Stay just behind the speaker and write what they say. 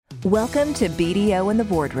Welcome to BDO in the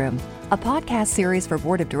Boardroom, a podcast series for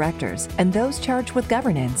board of directors and those charged with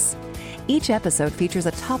governance. Each episode features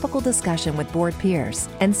a topical discussion with board peers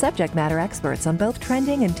and subject matter experts on both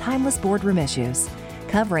trending and timeless boardroom issues,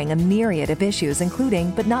 covering a myriad of issues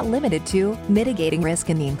including, but not limited to, mitigating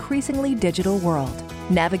risk in the increasingly digital world,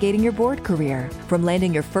 navigating your board career, from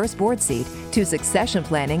landing your first board seat to succession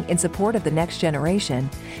planning in support of the next generation,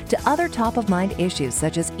 to other top-of-mind issues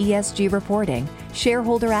such as ESG reporting,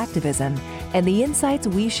 shareholder activism, and the insights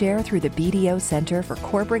we share through the BDO Center for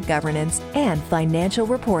Corporate Governance and Financial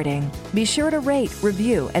Reporting. Be sure to rate,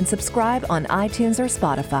 review, and subscribe on iTunes or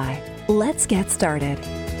Spotify. Let's get started.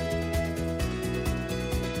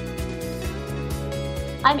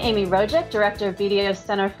 I'm Amy Rojic, Director of BDO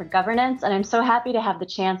Center for Governance, and I'm so happy to have the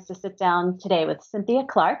chance to sit down today with Cynthia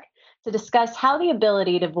Clark to discuss how the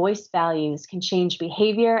ability to voice values can change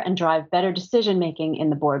behavior and drive better decision-making in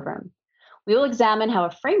the boardroom. We will examine how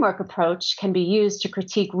a framework approach can be used to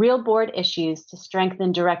critique real board issues to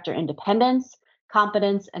strengthen director independence,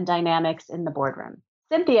 competence, and dynamics in the boardroom.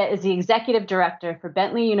 Cynthia is the Executive Director for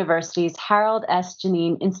Bentley University's Harold S.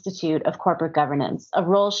 Geneen Institute of Corporate Governance, a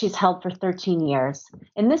role she's held for 13 years.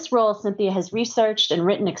 In this role, Cynthia has researched and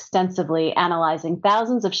written extensively, analyzing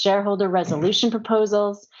thousands of shareholder resolution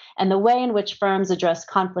proposals and the way in which firms address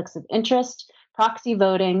conflicts of interest, proxy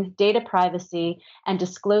voting, data privacy, and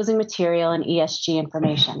disclosing material and ESG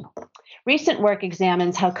information. Recent work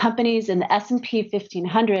examines how companies in the S&P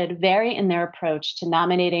 1500 vary in their approach to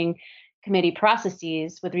nominating committee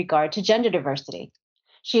processes with regard to gender diversity.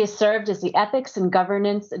 She has served as the Ethics and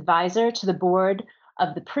Governance Advisor to the board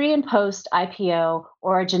of the pre- and post-IPO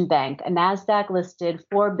Origin Bank, a NASDAQ-listed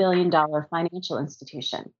 $4 billion financial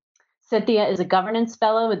institution. Cynthia is a governance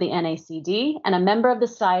fellow with the NACD and a member of the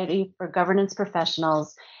Society for Governance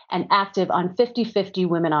Professionals and active on 50/50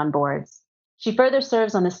 Women on Boards. She further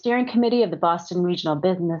serves on the steering committee of the Boston Regional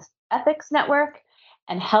Business Ethics Network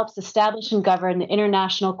and helps establish and govern the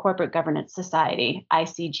International Corporate Governance Society,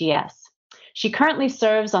 ICGS. She currently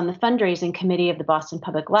serves on the fundraising committee of the Boston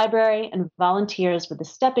Public Library and volunteers with the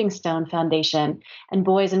Stepping Stone Foundation and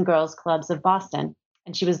Boys and Girls Clubs of Boston.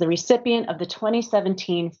 And she was the recipient of the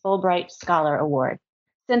 2017 Fulbright Scholar Award.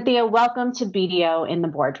 Cynthia, welcome to BDO in the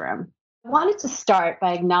Boardroom. I wanted to start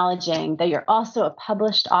by acknowledging that you're also a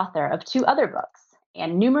published author of 2 other books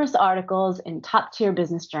and numerous articles in top-tier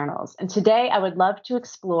business journals. And today I would love to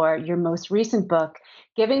explore your most recent book,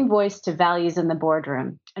 Giving Voice to Values in the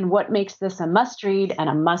Boardroom, and what makes this a must-read and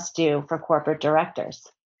a must-do for corporate directors.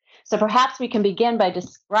 So perhaps we can begin by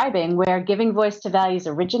describing where Giving Voice to Values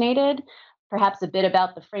originated, perhaps a bit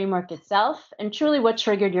about the framework itself, and truly what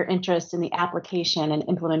triggered your interest in the application and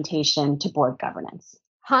implementation to board governance.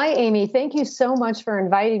 Hi, Amy. Thank you so much for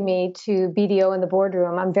inviting me to BDO in the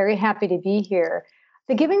Boardroom. I'm very happy to be here.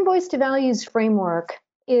 The Giving Voice to Values framework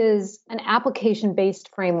is an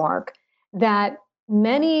application-based framework that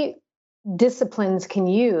many disciplines can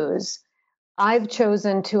use. I've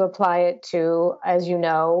chosen to apply it to, as you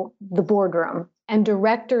know, the boardroom and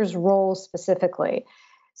directors' roles specifically.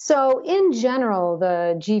 So in general,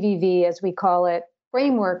 the GVV, as we call it,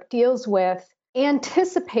 framework deals with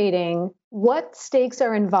anticipating what stakes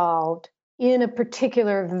are involved in a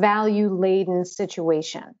particular value-laden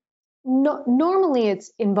situation. Normally,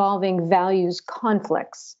 it's involving values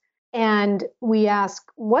conflicts. And we ask,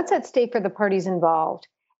 what's at stake for the parties involved?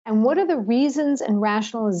 And what are the reasons and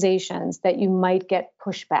rationalizations that you might get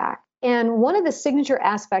pushback? And one of the signature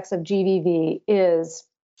aspects of GVV is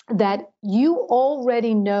that you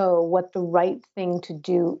already know what the right thing to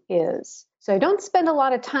do is. So I don't spend a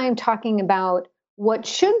lot of time talking about what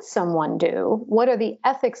should someone do? What are the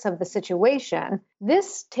ethics of the situation?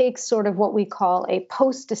 This takes sort of what we call a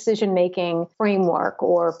post-decision-making framework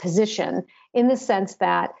or position in the sense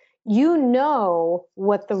that you know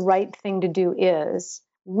what the right thing to do is.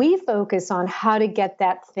 We focus on how to get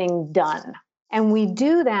that thing done. And we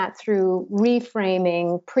do that through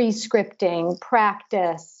reframing, pre-scripting,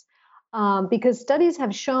 practice, because studies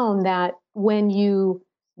have shown that when you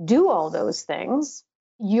do all those things,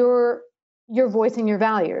 you're voicing your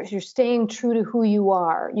values. You're staying true to who you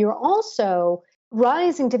are. You're also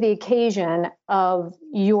rising to the occasion of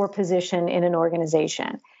your position in an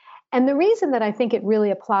organization. And the reason that I think it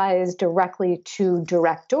really applies directly to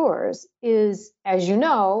directors is, as you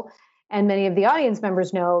know, and many of the audience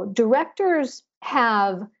members know, directors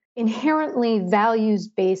have inherently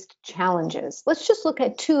values-based challenges. Let's just look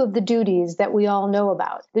at 2 of the duties that we all know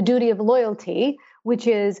about. The duty of loyalty, which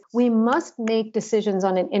is we must make decisions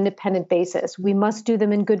on an independent basis. We must do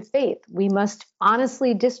them in good faith. We must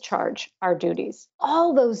honestly discharge our duties.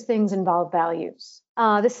 All those things involve values.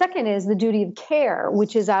 The second is the duty of care,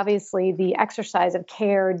 which is obviously the exercise of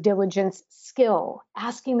care, diligence, skill,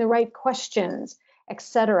 asking the right questions,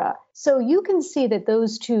 etc. So you can see that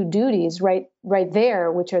those two duties right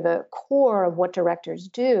there, which are the core of what directors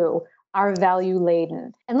do, are value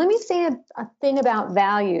laden. And let me say a thing about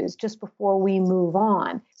values just before we move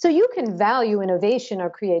on. So you can value innovation or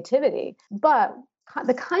creativity, but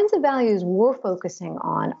the kinds of values we're focusing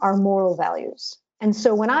on are moral values. And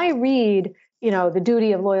so when I read, the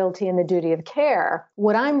duty of loyalty and the duty of care,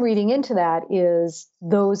 what I'm reading into that is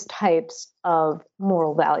those types of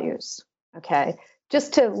moral values. Okay.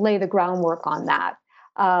 Just to lay the groundwork on that.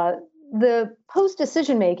 The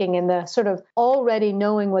post-decision making and the sort of already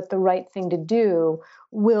knowing what the right thing to do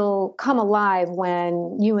will come alive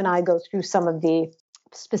when you and I go through some of the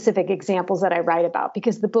specific examples that I write about,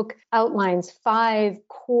 because the book outlines 5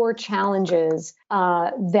 core challenges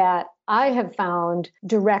that I have found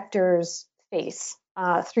directors face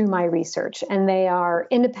through my research. And they are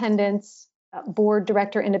independence, board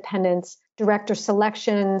director independence, director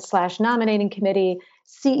selection / nominating committee,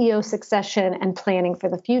 CEO succession and planning for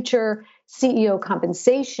the future, CEO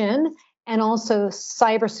compensation, and also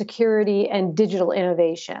cybersecurity and digital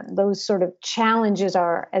innovation. Those sort of challenges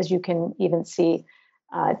are, as you can even see,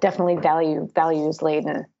 definitely values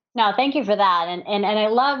laden. No, thank you for that. And I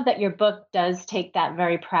love that your book does take that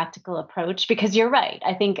very practical approach, because you're right.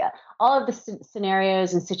 I think all of the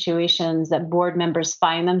scenarios and situations that board members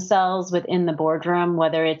find themselves within the boardroom,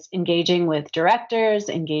 whether it's engaging with directors,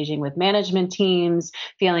 engaging with management teams,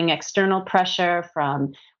 feeling external pressure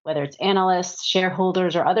from whether it's analysts,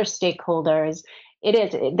 shareholders, or other stakeholders,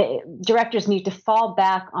 the directors need to fall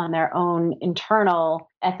back on their own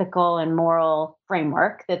internal ethical and moral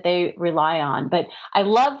framework that they rely on. But I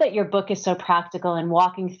love that your book is so practical in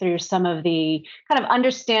walking through some of the kind of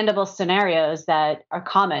understandable scenarios that are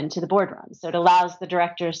common to the boardroom. So it allows the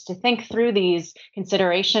directors to think through these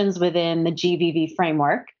considerations within the GVV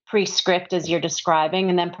framework, pre-script as you're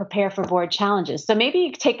describing, and then prepare for board challenges. So maybe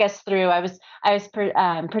you could take us through. I was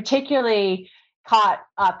particularly caught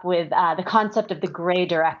up with the concept of the gray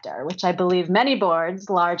director, which I believe many boards,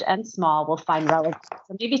 large and small, will find relevant.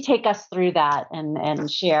 So maybe take us through that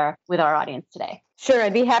and share with our audience today. Sure,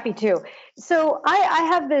 I'd be happy to. So I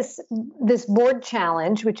have this board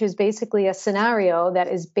challenge, which is basically a scenario that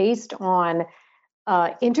is based on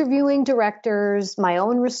interviewing directors, my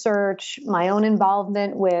own research, my own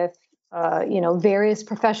involvement with various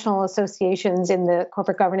professional associations in the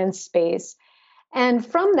corporate governance space. And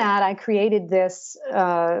from that, I created this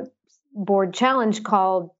board challenge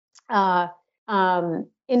called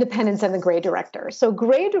Independence and the Gray Director. So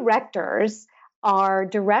gray directors are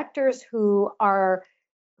directors who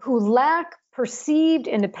lack perceived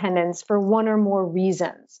independence for one or more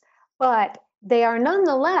reasons, but they are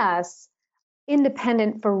nonetheless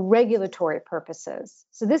independent for regulatory purposes.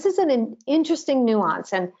 So this is an interesting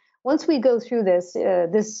nuance. And once we go through this,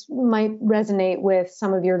 this might resonate with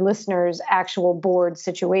some of your listeners' actual board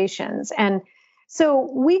situations. And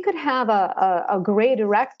so we could have a gray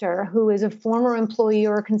director who is a former employee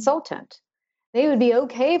or a consultant. They would be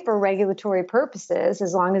okay for regulatory purposes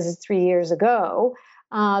as long as it's 3 years ago,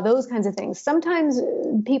 those kinds of things. Sometimes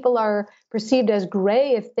people are perceived as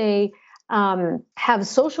gray if they have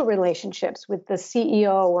social relationships with the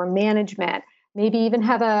CEO or management, maybe even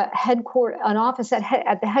have an office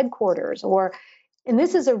at the headquarters, and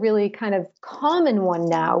this is a really kind of common one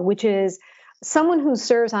now, which is someone who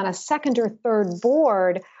serves on a second or third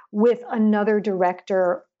board with another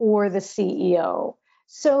director or the CEO.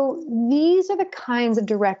 So these are the kinds of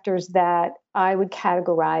directors that I would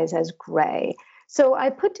categorize as gray. So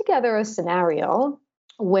I put together a scenario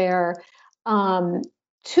where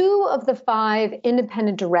 2 of the 5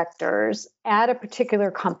 independent directors at a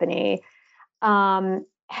particular company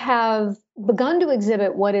have begun to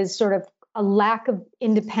exhibit what is sort of a lack of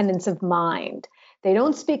independence of mind. They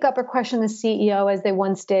don't speak up or question the CEO as they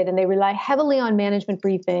once did, and they rely heavily on management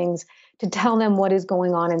briefings to tell them what is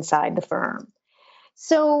going on inside the firm.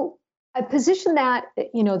 So I position that,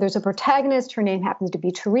 there's a protagonist, her name happens to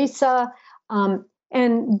be Teresa,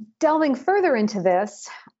 and delving further into this,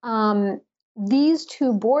 these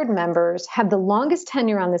 2 board members have the longest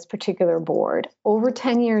tenure on this particular board, over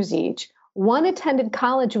 10 years each. One attended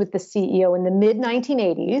college with the CEO in the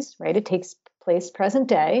mid-1980s, right? It takes place present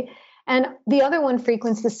day. And the other one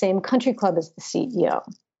frequents the same country club as the CEO.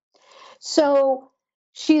 So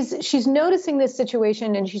she's noticing this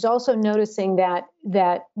situation, and she's also noticing that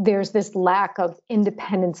there's this lack of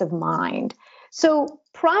independence of mind. So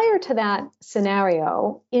prior to that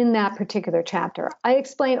scenario, in that particular chapter, I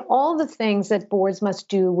explain all the things that boards must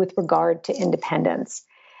do with regard to independence.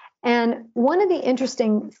 And one of the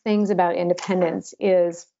interesting things about independence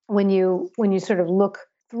is when you sort of look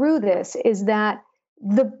through this is that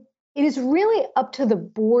it is really up to the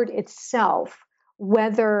board itself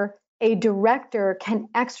whether a director can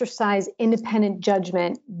exercise independent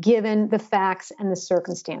judgment given the facts and the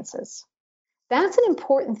circumstances. That's an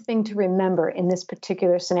important thing to remember in this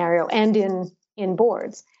particular scenario and in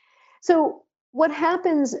boards. So what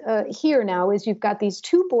happens here now is you've got these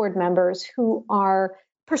two board members who are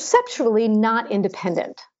perceptually not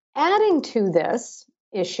independent. Adding to this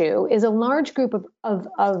issue is a large group of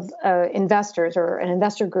investors, or an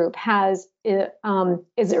investor group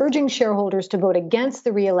is urging shareholders to vote against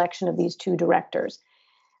the re-election of these two directors,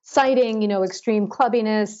 citing, extreme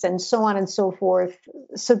clubbiness and so on and so forth.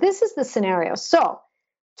 So this is the scenario. So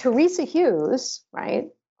Teresa Hughes, right,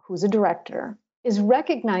 who's a director, is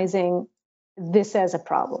recognizing this as a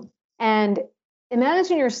problem. And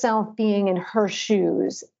imagine yourself being in her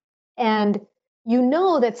shoes, and you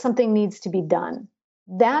know that something needs to be done.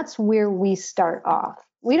 That's where we start off.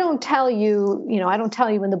 We don't tell you, I don't tell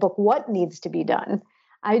you in the book what needs to be done.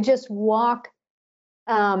 I just walk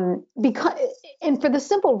and for the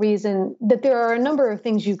simple reason that there are a number of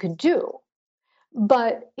things you could do,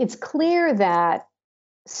 but it's clear that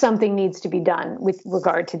something needs to be done with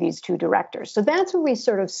regard to these two directors. So that's where we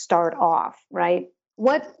sort of start off, right?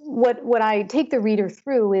 What I take the reader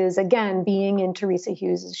through is, again, being in Teresa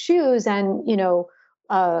Hughes' shoes, and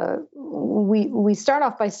we start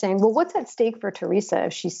off by saying, well, what's at stake for Teresa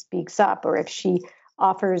if she speaks up, or if she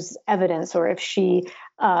offers evidence, or if she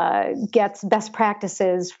gets best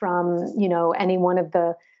practices from any one of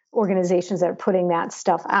the organizations that are putting that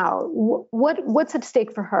stuff out. What's at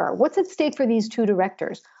stake for her? What's at stake for these two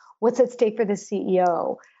directors? What's at stake for the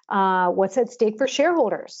CEO? What's at stake for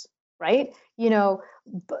shareholders? Right?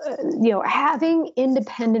 Having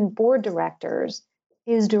independent board directors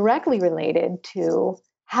is directly related to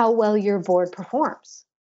how well your board performs,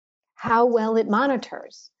 how well it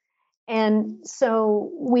monitors. And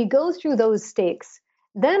so we go through those stakes.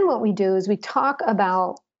 Then what we do is we talk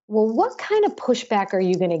about, well, what kind of pushback are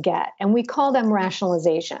you going to get? And we call them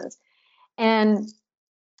rationalizations. And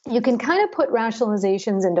you can kind of put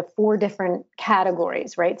rationalizations into 4 different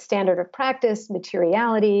categories, right? Standard of practice,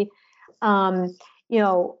 materiality,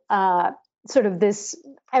 sort of this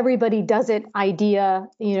everybody does it idea,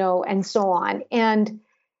 and so on. And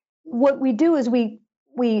what we do is we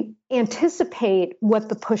anticipate what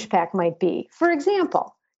the pushback might be. For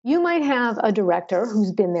example, you might have a director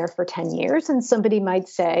who's been there for 10 years, and somebody might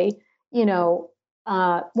say,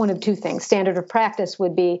 one of 2 things. Standard of practice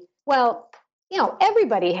would be, well,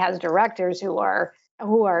 everybody has directors who are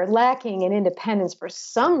lacking in independence for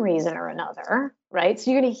some reason or another, right? So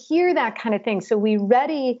you're going to hear that kind of thing. So we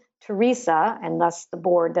ready Teresa, and thus the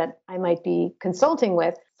board that I might be consulting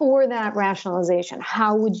with, for that rationalization.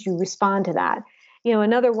 How would you respond to that?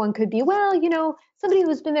 Another one could be, well, somebody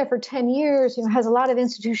who's been there for 10 years, has a lot of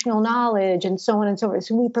institutional knowledge, and so on and so forth.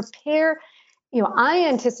 So we prepare, I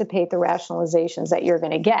anticipate the rationalizations that you're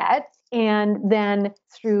going to get. And then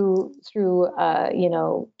through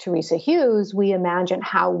Teresa Hughes, we imagine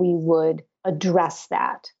how we would address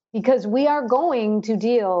that, because we are going to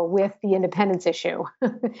deal with the independence issue.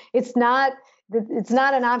 It's not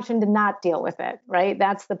an option to not deal with it, right?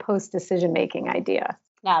 That's the post-decision making idea.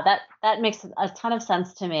 Yeah, that makes a ton of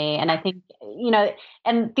sense to me. And I think,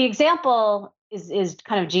 and the example is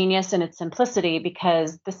kind of genius in its simplicity,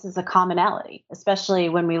 because this is a commonality, especially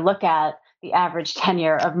when we look at the average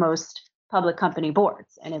tenure of most public company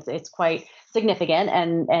boards. And it's quite significant.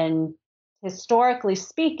 And historically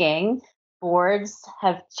speaking, boards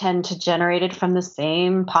have tend to generated from the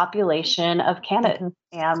same population of candidates.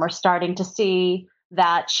 Mm-hmm. And we're starting to see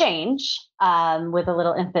that change with a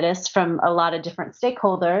little impetus from a lot of different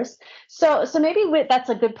stakeholders. So maybe that's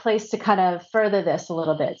a good place to kind of further this a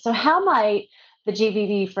little bit. So how might the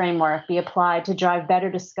GVB framework be applied to drive better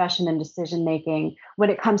discussion and decision making when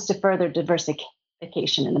it comes to further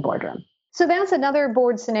diversification in the boardroom? So that's another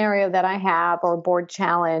board scenario that I have, or board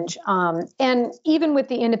challenge. And even with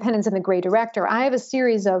the independence and the gray director, I have a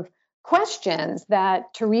series of questions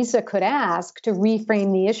that Teresa could ask to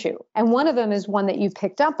reframe the issue. And one of them is one that you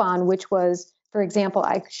picked up on, which was, for example,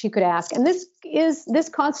 she could ask, and this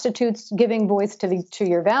constitutes giving voice to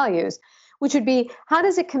your values, which would be, how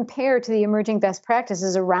does it compare to the emerging best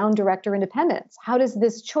practices around director independence? How does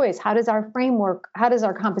this choice, how does our framework, how does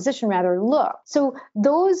our composition rather look? So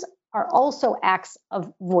those are also acts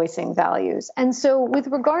of voicing values. And so with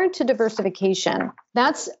regard to diversification,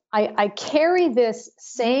 I carry this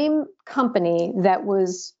same company that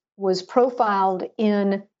was profiled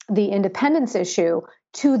in the independence issue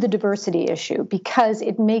to the diversity issue because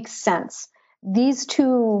it makes sense. These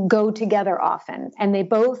two go together often, and they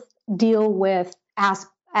both deal with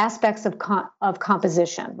aspects of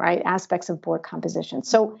composition, right? Aspects of board composition.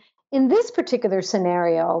 So in this particular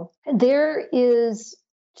scenario, there is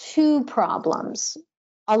two problems.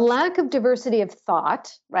 A lack of diversity of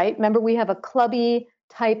thought, right? Remember, we have a clubby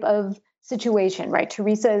type of situation, right?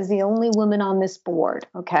 Teresa is the only woman on this board,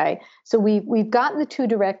 okay? So we've gotten the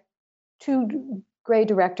two gray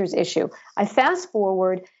directors issue. I fast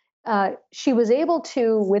forward, she was able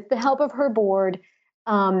to, with the help of her board,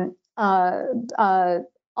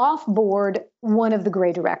 off-board one of the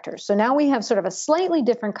gray directors. So now we have sort of a slightly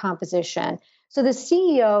different composition. So the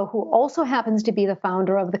CEO, who also happens to be the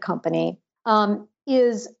founder of the company,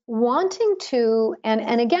 is wanting to,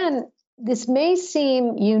 and again, this may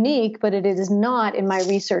seem unique, but it is not in my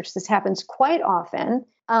research. This happens quite often.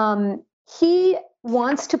 The CEO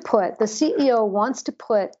wants to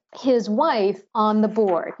put his wife on the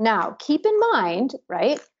board. Now, keep in mind,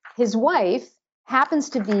 right, his wife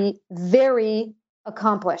happens to be very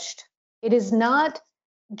accomplished. It is not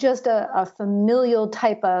just a familial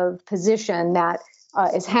type of position that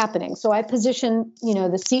is happening. So I position,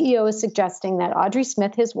 the CEO is suggesting that Audrey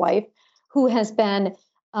Smith, his wife, who has been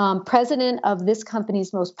president of this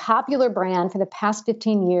company's most popular brand for the past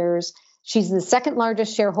 15 years, she's the second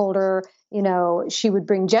largest shareholder. She would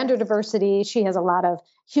bring gender diversity. She has a lot of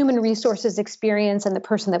human resources experience, and the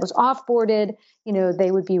person that was off-boarded,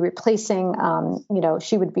 they would be replacing,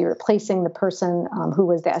 she would be replacing the person who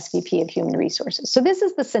was the SVP of human resources. So this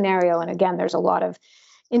is the scenario. And again, there's a lot of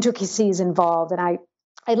intricacies involved. And I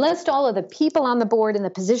list all of the people on the board and the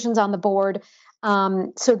positions on the board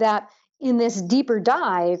so that in this deeper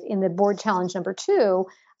dive in the board challenge number 2,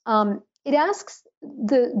 it asks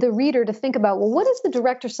the reader to think about, well, what is the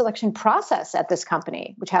director selection process at this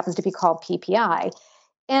company, which happens to be called PPI?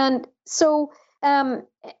 And so 2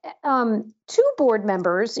 board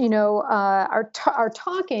members, are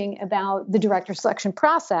talking about the director selection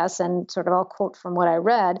process, and sort of I'll quote from what I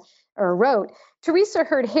read or wrote. Teresa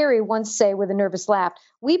heard Harry once say with a nervous laugh,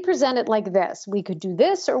 "We present it like this. We could do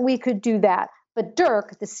this or we could do that. But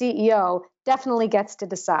Dirk, the CEO, definitely gets to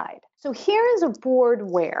decide." So here is a board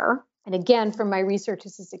where, and again, from my research,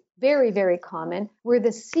 this is very, very common, where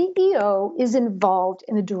the CEO is involved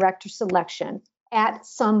in the director selection at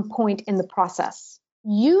some point in the process.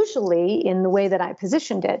 Usually, in the way that I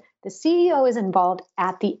positioned it, the CEO is involved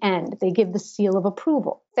at the end. They give the seal of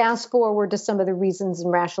approval. Fast forward to some of the reasons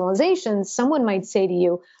and rationalizations, someone might say to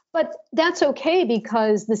you, but that's okay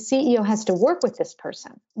because the CEO has to work with this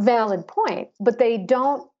person. Valid point, but they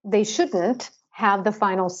shouldn't have the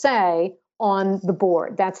final say on the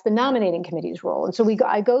board. That's the nominating committee's role. And so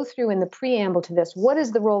I go through in the preamble to this, what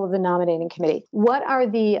is the role of the nominating committee? What are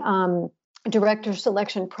the director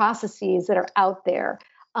selection processes that are out there,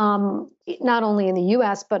 not only in the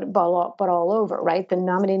U.S., but all over, right? The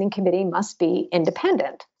nominating committee must be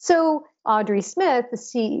independent. So Audrey Smith,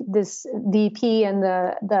 this VP and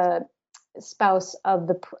the spouse of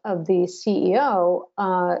the CEO,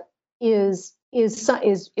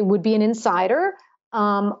 it would be an insider.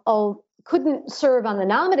 Couldn't serve on the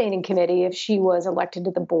nominating committee if she was elected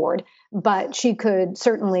to the board, but she could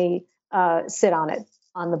certainly sit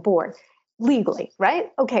on the board legally,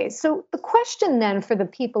 right? Okay, so the question then for the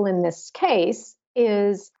people in this case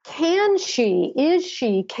is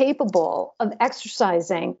she capable of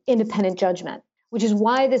exercising independent judgment, which is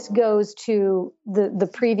why this goes to the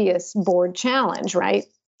previous board challenge, right?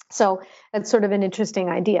 So that's sort of an interesting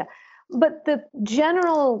idea. But the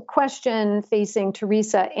general question facing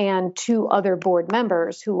Teresa and 2 other board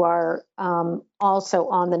members who are also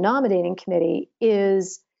on the nominating committee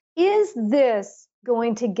is this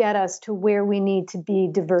going to get us to where we need to be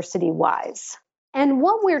diversity-wise? And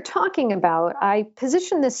what we're talking about, I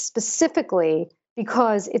position this specifically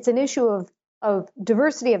because it's an issue of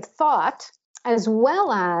diversity of thought as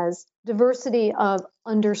well as diversity of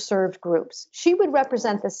underserved groups. She would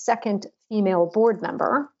represent the second female board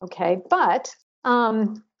member, okay? But,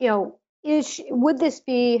 would this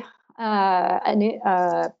be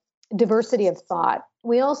a diversity of thought?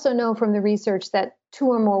 We also know from the research that 2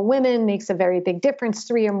 or more women makes a very big difference.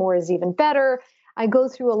 3 or more is even better. I go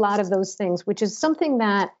through a lot of those things, which is something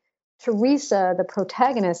that Teresa, the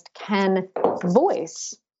protagonist, can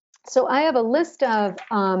voice. So I have a list of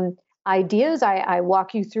ideas. I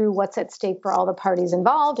walk you through what's at stake for all the parties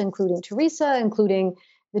involved, including Teresa, including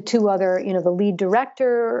the two other, the lead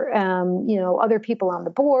director, other people on the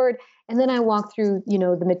board. And then I walk through,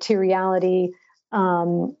 the materiality,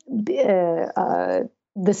 the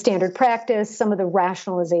standard practice, some of the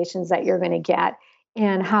rationalizations that you're going to get,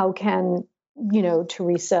 and how can,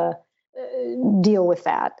 Teresa deal with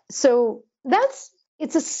that. So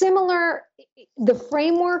it's a similar, the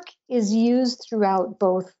framework is used throughout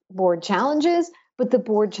both board challenges, but the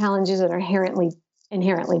board challenges are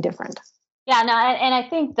inherently different. Yeah, no, and I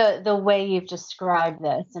think the way you've described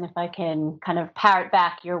this, and if I can kind of parrot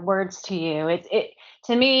back your words to you, it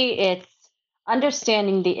to me, it's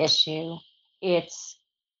understanding the issue. It's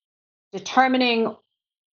determining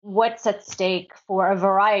what's at stake for a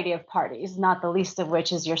variety of parties, not the least of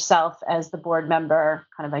which is yourself as the board member,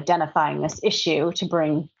 kind of identifying this issue to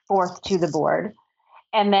bring forth to the board.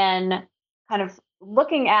 And then kind of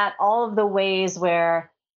looking at all of the ways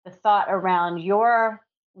where the thought around your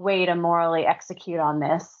way to morally execute on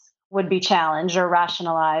this would be challenged or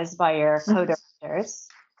rationalized by your co-directors.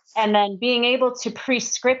 And then being able to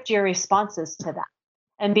pre-script your responses to that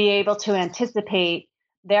and be able to anticipate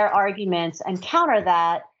their arguments and counter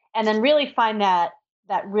that, and then really find that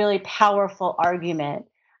really powerful argument.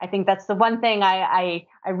 I think that's the one thing I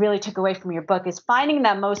really took away from your book, is finding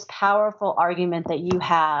that most powerful argument that you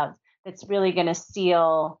have that's really going to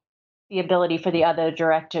seal the ability for the other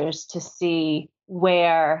directors to see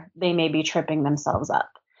where they may be tripping themselves up.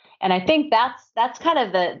 And I think that's kind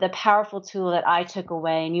of the powerful tool that I took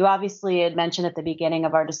away. And you obviously had mentioned at the beginning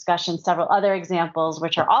of our discussion several other examples,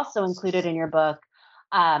 which are also included in your book.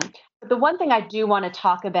 But the one thing I do want to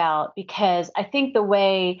talk about, because I think the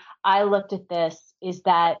way I looked at this is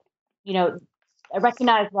that, I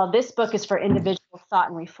recognize, well, this book is for individual thought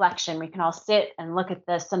and reflection. We can all sit and look at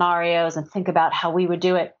the scenarios and think about how we would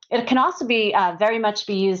do it. It can also be very much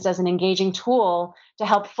be used as an engaging tool to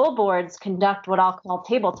help full boards conduct what I'll call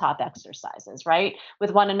tabletop exercises, right,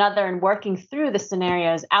 with one another and working through the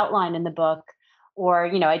scenarios outlined in the book, or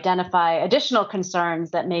identify additional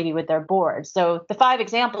concerns that may be with their board. So the 5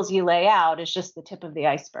 examples you lay out is just the tip of the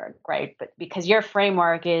iceberg, right? But because your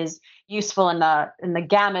framework is useful in the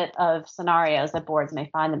gamut of scenarios that boards may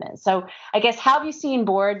find them in. So I guess, how have you seen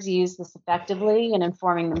boards use this effectively in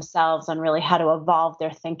informing themselves on really how to evolve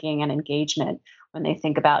their thinking and engagement when they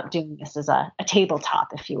think about doing this as a tabletop,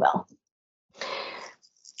 if you will?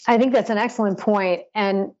 I think that's an excellent point.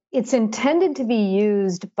 And it's intended to be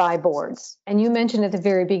used by boards. And you mentioned at the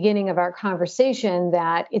very beginning of our conversation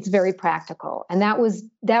that it's very practical, and that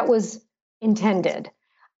was intended.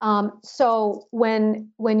 So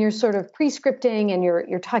when you're sort of pre-scripting and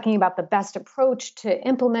you're talking about the best approach to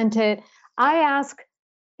implement it, I ask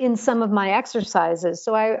in some of my exercises.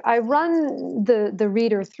 So I run the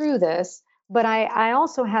reader through this, but I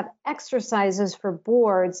also have exercises for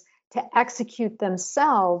boards to execute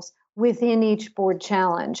themselves within each board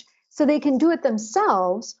challenge. So they can do it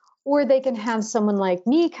themselves, or they can have someone like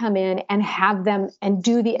me come in and have them and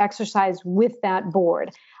do the exercise with that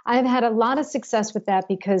board. I've had a lot of success with that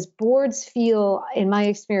because boards feel, in my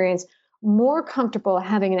experience, more comfortable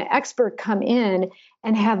having an expert come in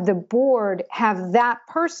and have the board, have that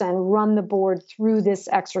person run the board through this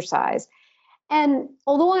exercise. And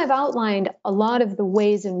although I've outlined a lot of the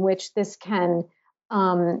ways in which this can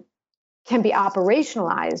be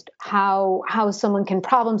operationalized, how someone can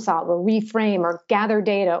problem solve or reframe or gather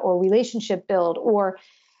data or relationship build or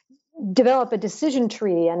develop a decision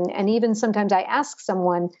tree. And even sometimes I ask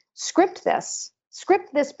someone, script this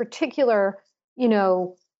particular,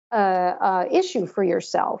 issue for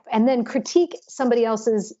yourself, and then critique somebody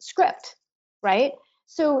else's script, right?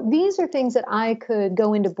 So these are things that I could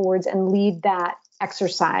go into boards and lead that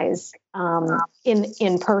exercise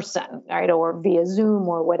in person, right, or via Zoom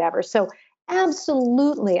or whatever. So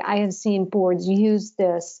absolutely, I have seen boards use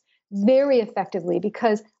this very effectively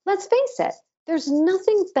because, let's face it, there's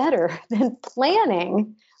nothing better than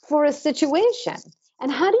planning for a situation.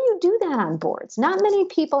 And how do you do that on boards? Not many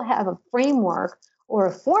people have a framework or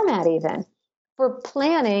a format even for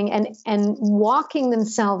planning and walking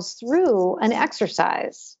themselves through an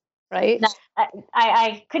exercise, right? No,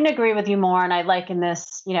 I couldn't agree with you more. And I liken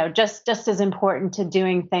this, just as important to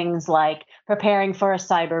doing things like preparing for a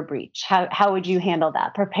cyber breach. How would you handle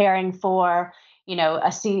that? Preparing for, a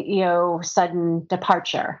CEO sudden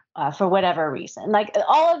departure for whatever reason. Like,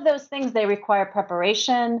 all of those things, they require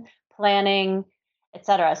preparation, planning, et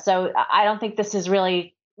cetera. So I don't think this is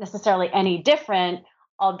really necessarily any different,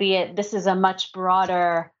 albeit this is a much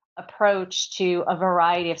broader approach to a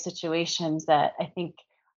variety of situations that I think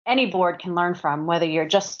any board can learn from, whether you're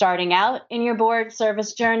just starting out in your board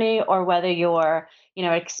service journey or whether you're,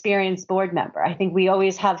 experienced board member. I think we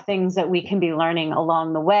always have things that we can be learning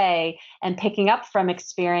along the way and picking up from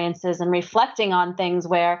experiences and reflecting on things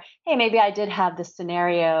where, hey, maybe I did have this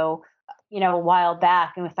scenario, a while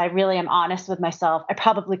back. And if I really am honest with myself, I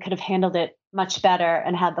probably could have handled it much better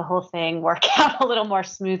and had the whole thing work out a little more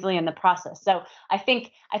smoothly in the process. So I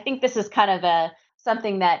think this is kind of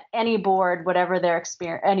something that any board, whatever their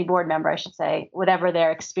experience, any board member, I should say, whatever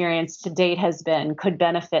their experience to date has been, could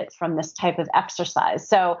benefit from this type of exercise.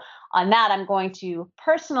 So on that, I'm going to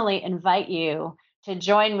personally invite you to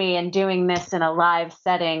join me in doing this in a live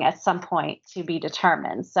setting at some point to be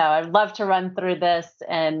determined. So I'd love to run through this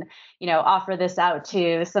and, offer this out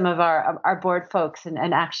to some of our board folks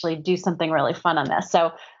and actually do something really fun on this.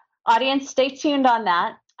 So audience, stay tuned on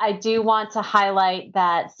that. I do want to highlight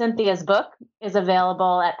that Cynthia's book is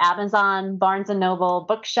available at Amazon, Barnes & Noble,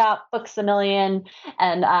 Bookshop, Books A Million,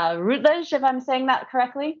 and Routledge, if I'm saying that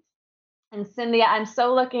correctly. And Cynthia, I'm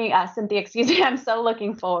so looking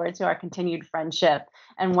forward to our continued friendship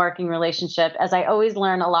and working relationship, as I always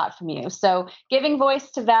learn a lot from you. So giving voice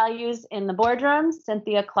to values in the boardroom,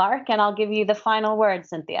 Cynthia Clark, and I'll give you the final word,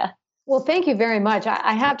 Cynthia. Well, thank you very much.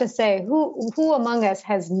 I have to say, who among us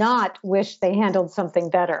has not wished they handled something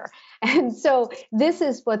better? And so this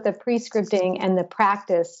is what the pre-scripting and the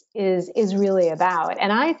practice is really about.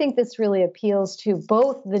 And I think this really appeals to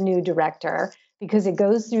both the new director, because it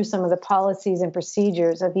goes through some of the policies and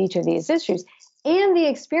procedures of each of these issues, and the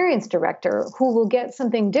experienced director, who will get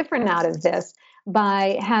something different out of this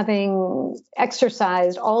by having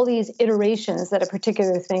exercised all these iterations that a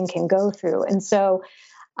particular thing can go through. And so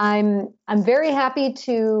I'm very happy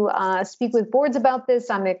to speak with boards about this.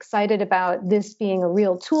 I'm excited about this being a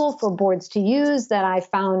real tool for boards to use that I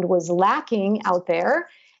found was lacking out there.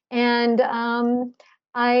 And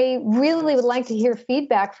I really would like to hear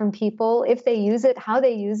feedback from people, if they use it, how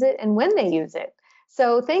they use it, and when they use it.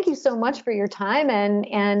 So thank you so much for your time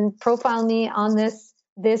and profile me on this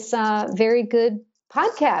very good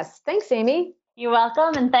podcast. Thanks, Amy. You're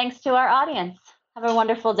welcome. And thanks to our audience. Have a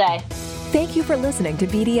wonderful day. Thank you for listening to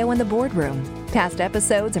BDO in the Boardroom. Past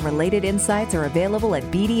episodes and related insights are available at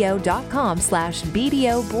bdo.com/BDO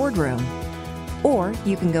Boardroom. Or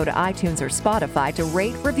you can go to iTunes or Spotify to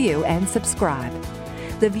rate, review, and subscribe.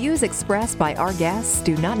 The views expressed by our guests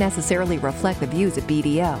do not necessarily reflect the views of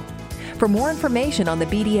BDO. For more information on the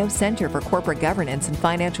BDO Center for Corporate Governance and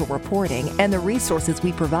Financial Reporting and the resources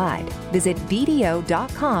we provide, visit bdo.com/BDO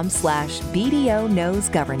Knows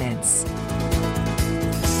Governance.